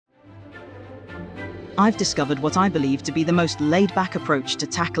I've discovered what I believe to be the most laid-back approach to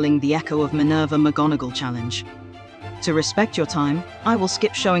tackling the Echo of Minerva Mcgonagall challenge. To respect your time, I will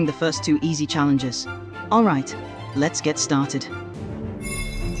skip showing the first two easy challenges. Alright, let's get started.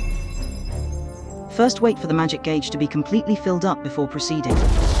 First, wait for the magic gauge to be completely filled up before proceeding.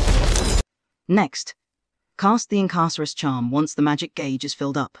 Next, cast the Incarcerous charm once the magic gauge is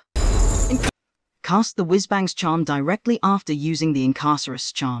filled up. Cast the Whiz-Bang's charm directly after using the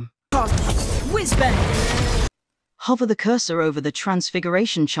Incarcerous charm. Whiz-Bang! Hover the cursor over the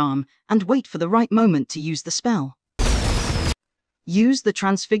Transfiguration charm and wait for the right moment to use the spell. Use the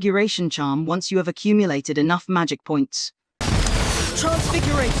Transfiguration charm once you have accumulated enough magic points.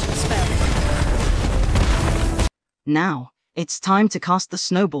 Transfiguration spell. Now, it's time to cast the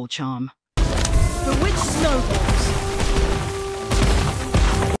Snowball charm. Bewitch snowballs.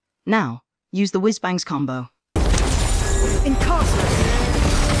 Now, use the Whiz-Bang's combo. Incarcerate.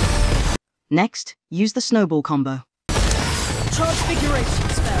 Next, use the Snowball combo. Transfiguration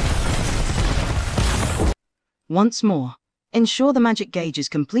spell. Once more, ensure the magic gauge is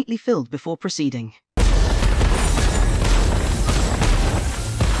completely filled before proceeding.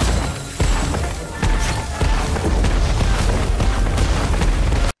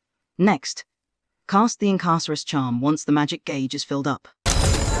 Next, cast the Incarcerous charm once the magic gauge is filled up.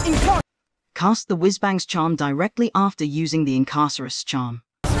 Cast the Whiz-Bang's charm directly after using the Incarcerous charm.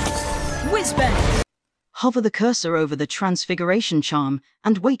 Whiz-Bang! Hover the cursor over the Transfiguration charm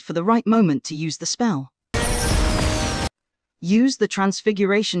and wait for the right moment to use the spell. Use the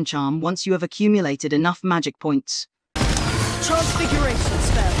Transfiguration charm once you have accumulated enough magic points. Transfiguration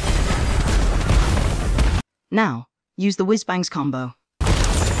spell. Now, use the Whiz-Bang's combo.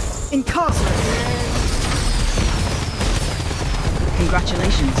 Incarcerate.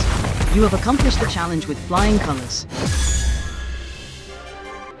 Congratulations! You have accomplished the challenge with flying colors.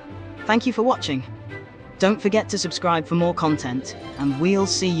 Thank you for watching. Don't forget to subscribe for more content, and we'll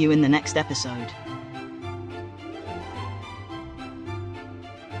see you in the next episode.